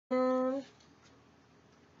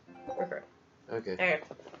Okay. Okay. Okay.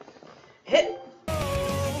 Hit.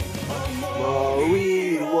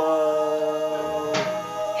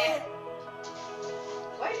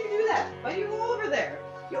 Why did you do that? Why do you go over there?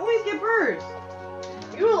 You always get birds.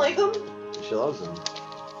 You don't like them? She loves them.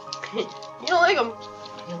 You don't like them?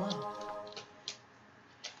 You love them.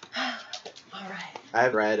 Alright. I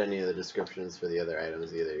haven't read any of the descriptions for the other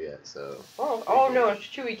items either yet, so... Oh no, it's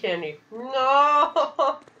chewy candy.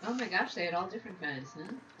 No! Oh my gosh, they had all different kinds, huh?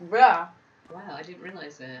 Yeah. Wow, I didn't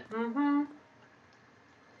realize that. Mm-hmm.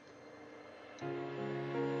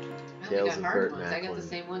 I Tales got of hard Bert ones. Mac I got the one.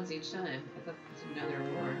 same ones each time. I thought there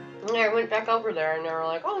were more. Yeah, I went back over there and they were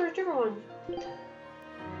like, oh, there's different ones.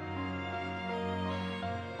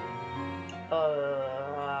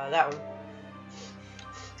 That one.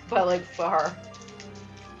 But like far.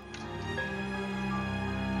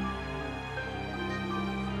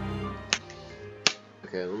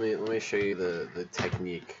 Okay, let me show you the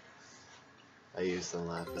technique I used on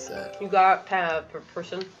Laphicet. You got per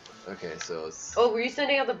person. Okay, so it's... Oh, were you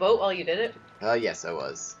sending out the boat while you did it? Yes, I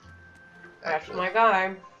was. That's Actually. my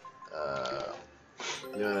guy.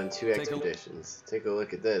 We went on 2 expeditions. Take a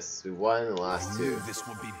look at this. We won the last 2. This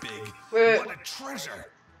would be big. Wait. What a treasure!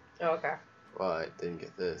 Oh, okay. Well, I didn't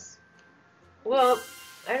get this. Well,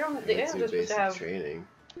 I don't. The Let's aliens do are supposed to basic have. training.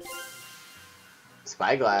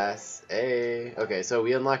 Spyglass. Hey. Okay, so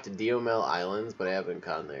we unlocked Diomel Islands, but I haven't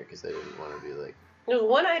gone there because I didn't want to be like... There's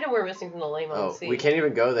one item we're missing from the Lame Oh, Sea. we can't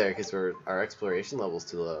even go there because our exploration level's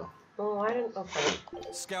too low. Oh, I didn't. Okay.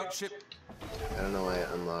 Scout ship. I don't know why it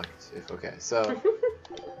unlocked. Okay, so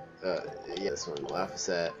yeah, this one,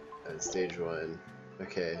 Laphicet, stage 1.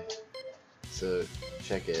 Okay, so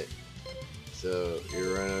check it. So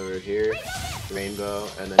you run over here, rainbow,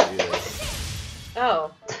 and then do this.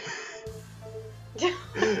 Oh.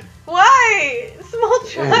 Why? Small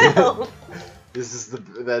child.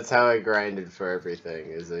 That's how I grinded for everything.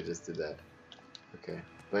 Is I just did that. Okay.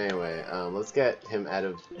 But anyway, let's get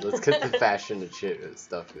the fashion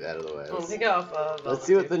stuff out of the way. Take off. Let's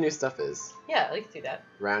see what the new stuff is. Yeah, I can see that.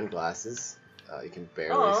 Round glasses. You can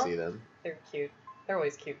barely see them. They're cute. They're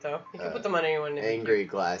always cute though. You can put them on anyone. Angry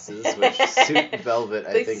glasses, which suit Velvet,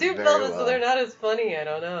 I think, they suit very Velvet, well. so they're not as funny. I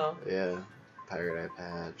don't know. Yeah. Pirate eye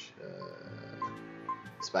patch.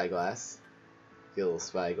 Spyglass. Get a little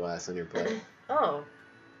spyglass on your butt. Oh.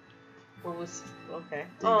 What was... Okay.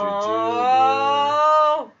 Danger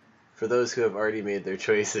Oh! For those who have already made their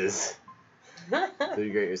choices, Ludger at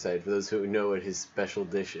your side. For those who know what his special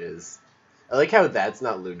dish is. I like how that's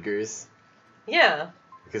not Ludger's. Yeah.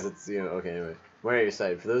 Because it's, okay, anyway. More at your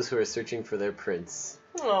side. For those who are searching for their prince.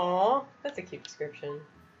 Aww. That's a cute description.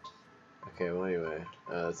 Okay, well anyway.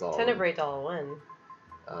 That's all. Tenebrate all one.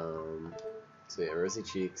 So yeah, rosy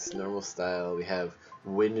cheeks, normal style. We have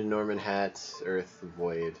wind Norman hat, earth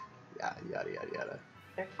void, yada yada yada yada.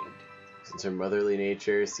 They're cute. Since her motherly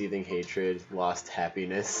nature, seething hatred, lost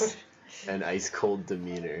happiness, and ice cold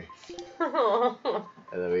demeanor. And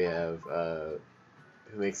then we have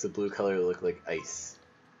who makes the blue color look like ice.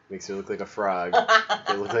 Makes her look like a frog.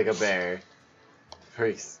 They look like a bear.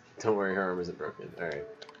 Don't worry, her arm isn't broken. All right.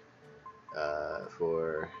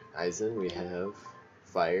 For Eisen, we have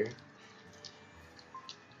fire.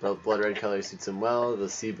 Blood red color suits him well. The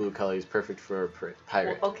sea blue color is perfect for a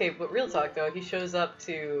pirate. Well, okay, but real talk though, he shows up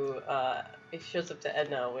to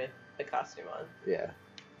Edna with the costume on. Yeah,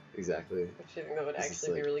 exactly. Which I think that would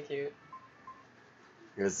actually be really cute.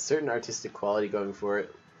 There's a certain artistic quality going for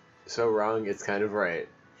it. So wrong, it's kind of right.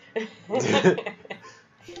 Let's see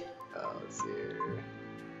here.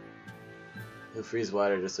 He'll freeze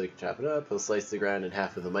water just so he can chop it up. He'll slice the ground in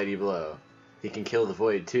half with a mighty blow. He can kill the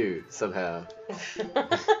void too, somehow.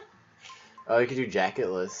 Oh, you could do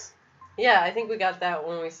jacketless. Yeah, I think we got that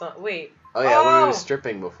when we saw. Wait. Oh yeah, when we were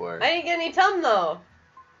stripping before. I didn't get any tum though.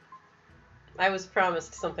 I was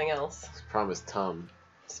promised something else. Promised tum.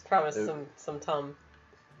 Just promised some tum.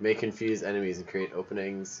 May confuse enemies and create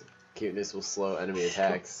openings. Cuteness will slow enemy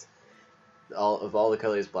attacks. Of all the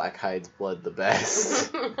colors, black hides blood the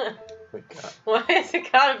best. Oh my god. Why is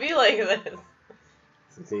it gotta be like this?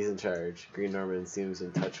 Since he's in charge, Green Norman seems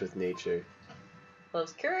in touch with nature.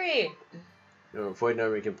 Loves curry. Void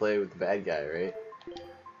Norman can play with the bad guy, right?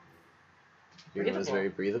 Green one is very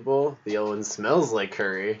breathable. The yellow one smells like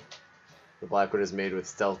curry. The black one is made with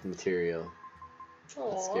stealth material.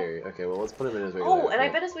 Aww. That's scary. Okay, well let's put him in his regular outfit. And I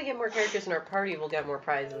outfit. bet as we get more characters in our party, we'll get more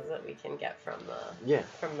prizes that we can get from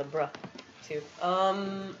the bruh too.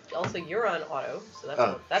 Also you're on auto,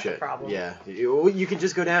 so that's a problem. Yeah, you can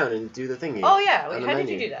just go down and do the thingy. Oh yeah, how did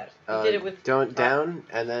you do that? You did it with down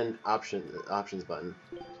and then options button.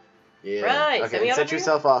 Yeah. Right. Okay. Semi-auto. Set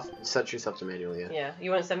yourself off. Set yourself to manual. Yeah. Yeah.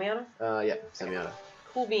 You want semi-auto? Yeah. Semi-auto.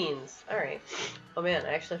 Cool beans. All right. Oh man,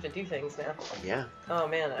 I actually have to do things now. Yeah. Oh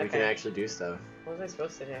man. Okay. We can actually do stuff. What was I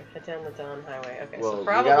supposed to do? Head down the Dawn Highway. Okay. Well, So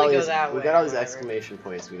probably go that way. We got all these exclamation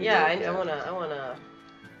points. We need yeah. to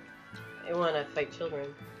I wanna fight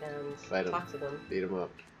children and Fight talk to them. Beat them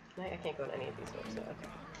up. I can't go in any of these books. So okay.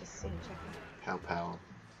 Just see and check. Pow pow.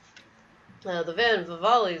 The Van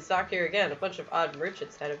Vivali's dock here again. A bunch of odd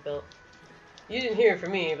merchants had it built. You didn't hear it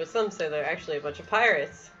from me, but some say they're actually a bunch of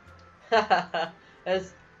pirates.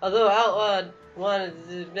 Although outlawed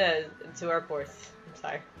wanted to our ports. I'm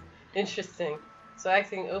sorry. Interesting. So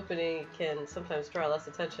acting openly can sometimes draw less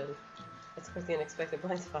attention. That's quite the unexpected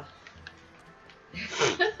blind spot.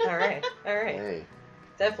 Alright. Hey.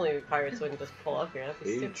 Definitely pirates wouldn't just pull up here. That'd be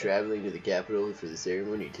Are you stupid. traveling to the capital for the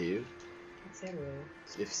ceremony too? What ceremony?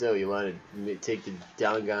 If so, you want to take the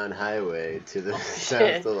Dongan Highway to the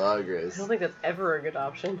south to Lagos. I don't think that's ever a good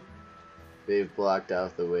option. They've blocked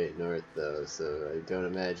off the way north, though, so I don't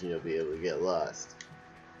imagine you'll be able to get lost.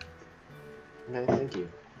 No, thank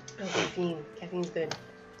you. Oh, caffeine. Caffeine's good.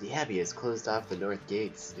 The Abbey has closed off the north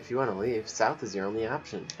gates. If you want to leave, south is your only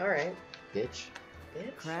option. Alright. Bitch.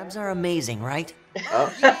 Crabs are amazing, right?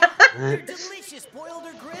 Oh. They're delicious, boiled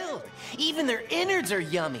or grilled. Even their innards are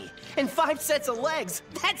yummy. And 5 sets of legs.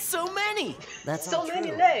 That's so many. That's so all many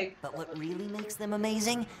true. legs. But what really makes them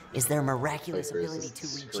amazing is their miraculous Vipers ability to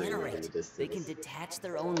is screaming in the regenerate. distance. They can detach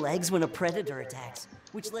their own legs when a predator attacks,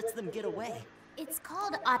 which lets them get away. It's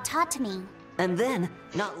called autotomy. And then,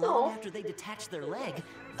 not long after they detach their leg,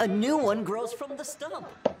 a new one grows from the stump.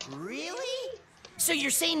 Really? So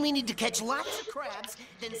you're saying we need to catch lots of crabs,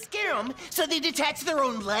 then scare them so they detach their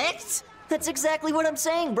own legs? That's exactly what I'm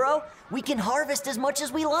saying, bro. We can harvest as much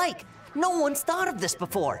as we like. No one's thought of this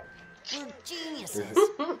before. We're geniuses.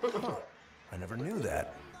 I never knew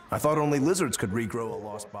that. I thought only lizards could regrow a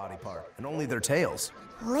lost body part, and only their tails.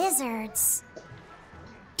 Lizards.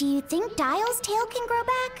 Do you think Dial's tail can grow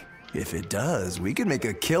back? If it does, we could make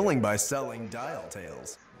a killing by selling dial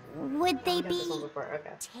tails. Would they be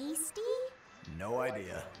Okay. tasty? No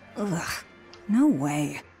idea. Ugh. No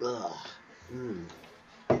way. Ugh.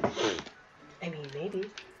 I mean, maybe.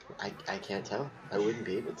 I can't tell. I wouldn't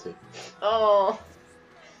be able to. Oh.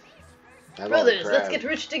 I love Brothers, crab. let's get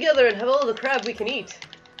rich together and have all the crab we can eat.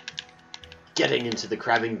 Getting into the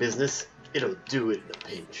crabbing business, it'll do it in a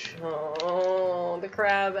pinch. Oh, the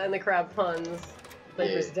crab and the crab puns.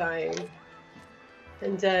 Viper's dying.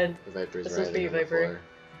 And dead. The Viper's This one's for writhing you, on the Viper. floor.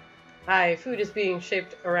 Hi, food is being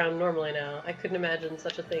shaped around normally now. I couldn't imagine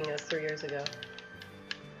such a thing as 3 years ago.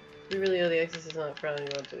 We really owe the exorcism not proud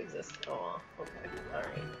anyone to exist. Oh, okay.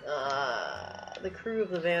 Alright. The crew of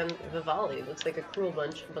the Van Vivali looks like a cruel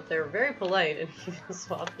bunch, but they're very polite and even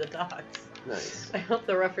swapped the docks. Nice. I hope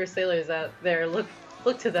the rougher sailors out there look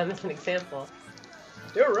to them as an example.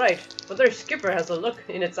 You're right, but their skipper has a look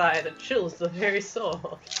in its eye that chills the very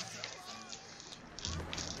soul.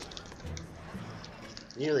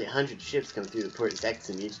 Nearly 100 ships come through the port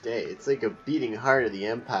Zexon each day. It's like a beating heart of the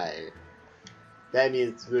Empire. That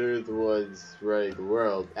means we're the ones running the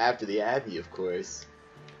world. After the Abbey, of course.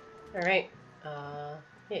 Alright,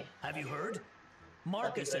 yeah. Have you heard?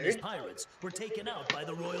 Marcus and his pirates were taken out by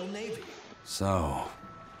the Royal Navy. So,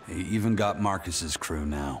 he even got Marcus's crew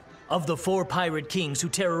now. Of the 4 pirate kings who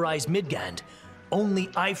terrorized Midgand, only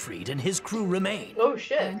Ifrid and his crew remain. Oh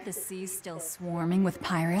shit. Aren't the seas still swarming with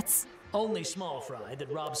pirates? Only small fry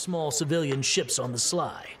that rob small civilian ships on the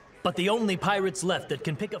sly. But the only pirates left that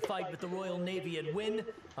can pick a fight with the Royal Navy and win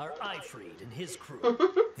are Ifrid and his crew.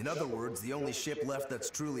 In other words, the only ship left that's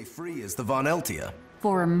truly free is the Von Eltia.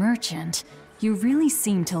 For a merchant, you really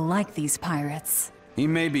seem to like these pirates. He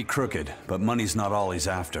may be crooked, but money's not all he's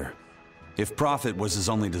after. If profit was his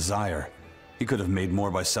only desire, he could have made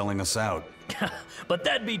more by selling us out. But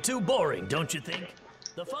that'd be too boring, don't you think?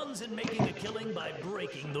 The fun's in making a killing by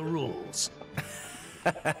breaking the rules.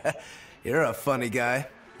 You're a funny guy.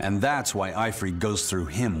 And that's why Ifrid goes through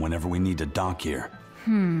him whenever we need to dock here.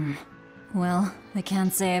 Well, I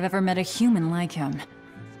can't say I've ever met a human like him.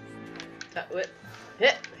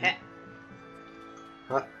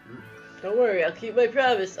 Huh? Don't worry, I'll keep my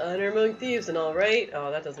promise. Honor among thieves and all, right? Oh,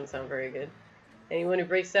 that doesn't sound very good. Anyone who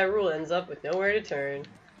breaks that rule ends up with nowhere to turn.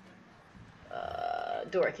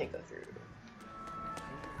 Door I can't go through.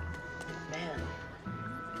 Man.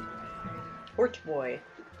 Port boy.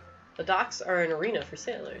 The docks are an arena for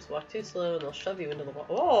sailors. Walk too slow and they'll shove you into the wall.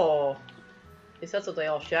 Oh! At least that's what they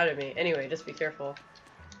all shout at me. Anyway, just be careful.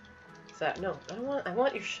 What's that? No, I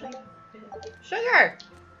want your sugar. Sugar!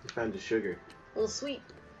 You found the sugar. A little sweet.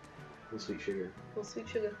 The sweet sugar. A little sweet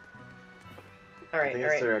sugar. Alright, I think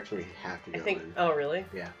that's the direction we have to go in. Oh, really?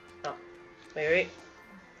 Yeah. Oh. Wait.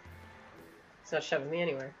 It's not shoving me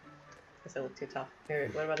anywhere. Guess I look too tough. Here,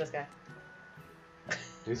 what about this guy?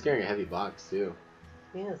 He's carrying a heavy box, too.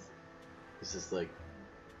 He is. He's just like...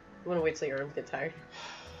 You want to wait till your arms get tired?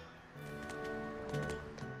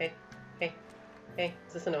 Hey,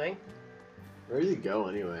 is this annoying? Where does he go,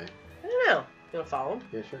 anyway? I don't know. You want to follow him?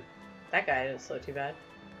 Yeah, sure. That guy didn't slow too bad.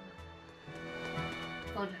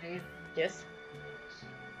 Oh, Diane. Yes?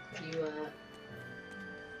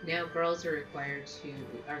 Now girls are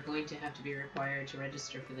going to have to be required to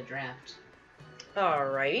register for the draft.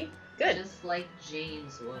 Alrighty. Good. Just like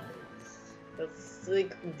James was.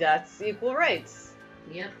 That's equal rights.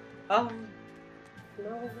 Yep. No.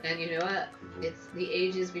 And you know what? It's the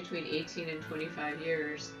ages between 18 and 25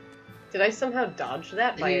 years. Did I somehow dodge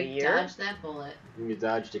that by a year? Dodged that bullet. You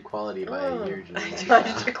dodged equality by a year, I Janine.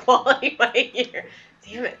 dodged equality by a year.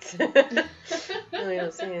 Damn it. I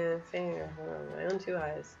don't see anything. Hold on, my own two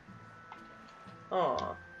eyes.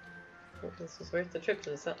 Aw. This was worth the trip to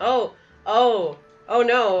the sun. Oh no,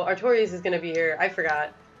 Artorias is gonna be here. I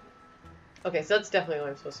forgot. Okay, so that's definitely where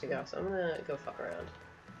I'm supposed to go. So I'm gonna go fuck around.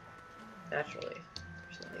 Naturally.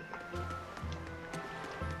 There's nothing here.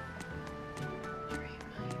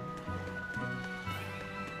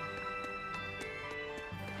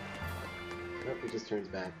 Nope, he just turns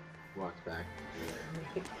back, walks back.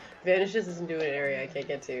 Vanishes into an area I can't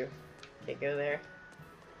get to. Can't go there.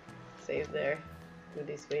 Save there. With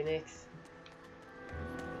these phoenix.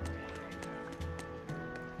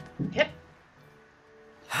 Hip.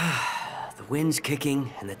 The wind's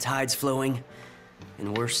kicking and the tide's flowing,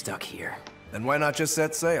 and we're stuck here. Then why not just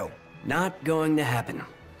set sail? Not going to happen.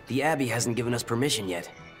 The Abbey hasn't given us permission yet.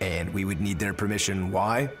 And we would need their permission,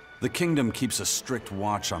 why? The kingdom keeps a strict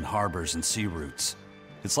watch on harbors and sea routes.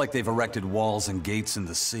 It's like they've erected walls and gates in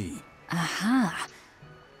the sea. Aha!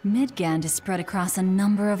 Midgand is spread across a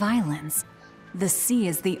number of islands. The sea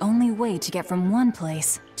is the only way to get from one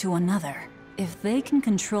place to another. If they can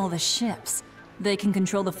control the ships, they can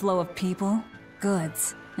control the flow of people,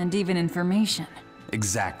 goods, and even information.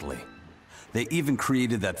 Exactly. They even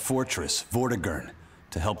created that fortress, Vortigern,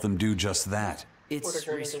 to help them do just that. It's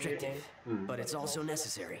restrictive, but it's also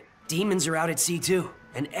necessary. Demons are out at sea too,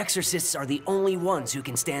 and exorcists are the only ones who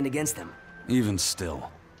can stand against them. Even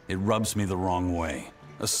still, it rubs me the wrong way.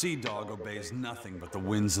 A sea dog obeys nothing but the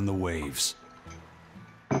winds and the waves.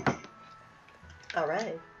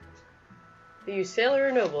 Alright. Be you sailor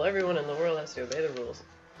or noble, everyone in the world has to obey the rules.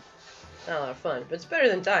 Not a lot of fun, but it's better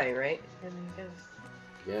than dying, right?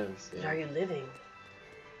 Yes, yeah. How are you living?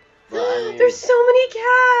 Well, I mean, There's so many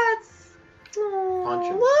cats! Aww, punch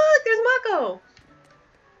 'em. look, there's Mako!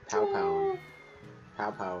 Pow pow.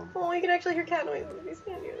 Pow pow. Oh, you can actually hear cat noises if you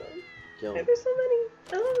stand near them. Kill Hey, him. there's so many.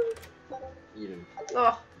 I love them. Eat him.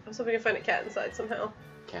 Oh, I was hoping to find a cat inside somehow.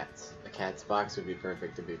 Cats. A cat's box would be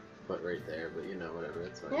perfect to be put right there, but you know, whatever,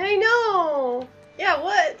 it's fine. Yeah, I know! Yeah,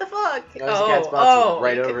 what the fuck? No, it's a cat's box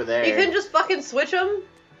right over there. You couldn't just fucking switch them?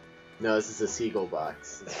 No, this is a seagull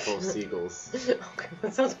box. It's full of seagulls. Okay,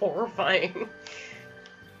 that sounds horrifying.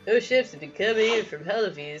 Those ships have been coming in from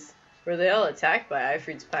Hellevese. Were they all attacked by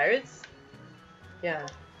Ifrit's pirates? Yeah.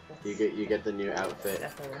 You get the new outfit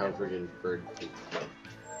covered in bird poop.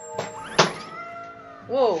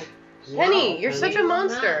 Whoa. Penny, you're such a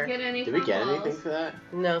monster. Did we get anything for that?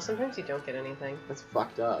 No, sometimes you don't get anything. That's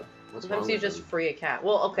fucked up. What's Sometimes wrong you with just them? free a cat.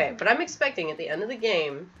 Well, okay, but I'm expecting at the end of the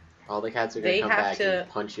game... All the cats are gonna they come have back to- and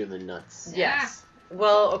punch you in the nuts. Yes.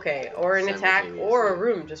 Well, okay, or an attack, or a Simultaneously.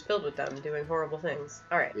 room just filled with them doing horrible things.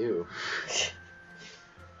 Alright. Ew.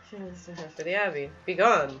 For the Abbey. Be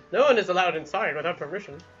gone. No one is allowed inside without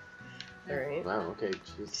permission. Alright. Wow, okay,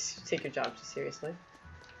 jeez. Just take your job too seriously.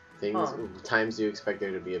 Things, Huh. times you expect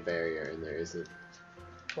there to be a barrier and there isn't.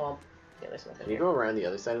 Well, yeah, there's nothing Can you here. go around the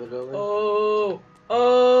other side of the building?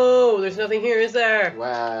 Oh, there's nothing here, is there?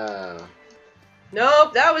 Wow.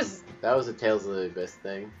 Nope, that was... That was a Tales of the Abyss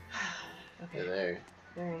thing. Okay. You're there.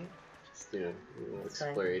 Alright. Just, a little It's fine.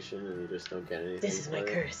 exploration and you just don't get anything. This is my for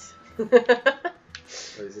it. curse.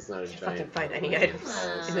 At least it's not a Can't giant. fucking find any items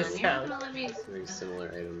in this You're town. gonna let me Something similar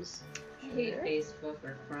items. hate Facebook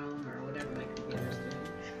or Chrome or whatever my computer's doing.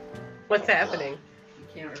 What's happening? You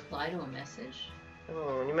can't reply to a message.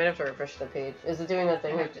 Oh, you might have to refresh the page. Is it doing that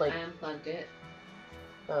thing I with, like... unplugged it.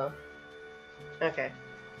 Oh. Okay.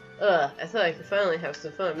 I thought I could finally have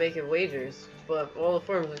some fun making wagers, but all the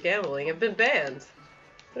forms of gambling have been banned.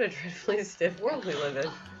 What a dreadfully stiff world we live in.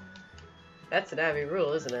 That's an Abbey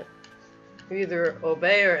rule, isn't it? You either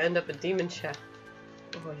obey or end up a demon chow.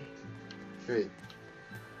 Boy. Good.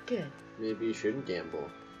 Good. Maybe you shouldn't gamble.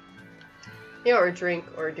 Yeah, or drink,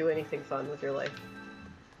 or do anything fun with your life.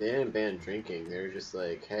 They didn't ban drinking. They were just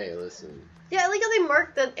like, hey, listen. Yeah, I like how they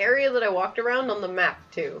marked that area that I walked around on the map,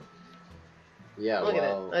 too. Yeah, Look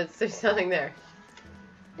well... at it. There's nothing there.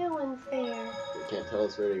 No one's there. They can't tell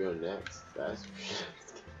us where to go next. That's for sure.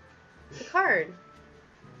 The card.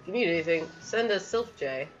 If you need anything, send a Sylph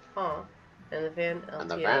J. Aw. And the Van LTR.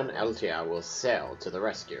 And the Van LTR will sail to the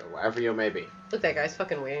rescue, wherever you may be. Look, that guy's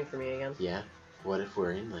fucking waiting for me again. Yeah? What if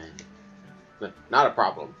we're inland? Not a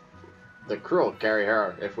problem. The crew will carry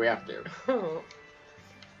her if we have to.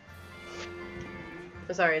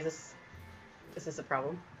 I'm sorry, is this a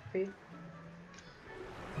problem for you?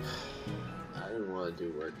 I didn't want to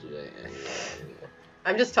do work today anyway.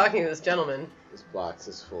 I'm just talking to this gentleman. This box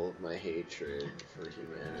is full of my hatred for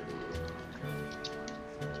humanity.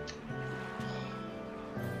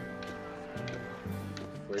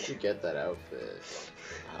 Where'd you get that outfit?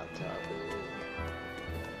 Hot Topic.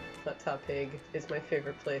 Hot Top Pig is my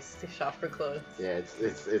favorite place to shop for clothes. Yeah,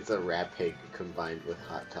 it's a rat pig combined with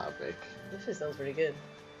Hot Topic. This just sounds pretty good.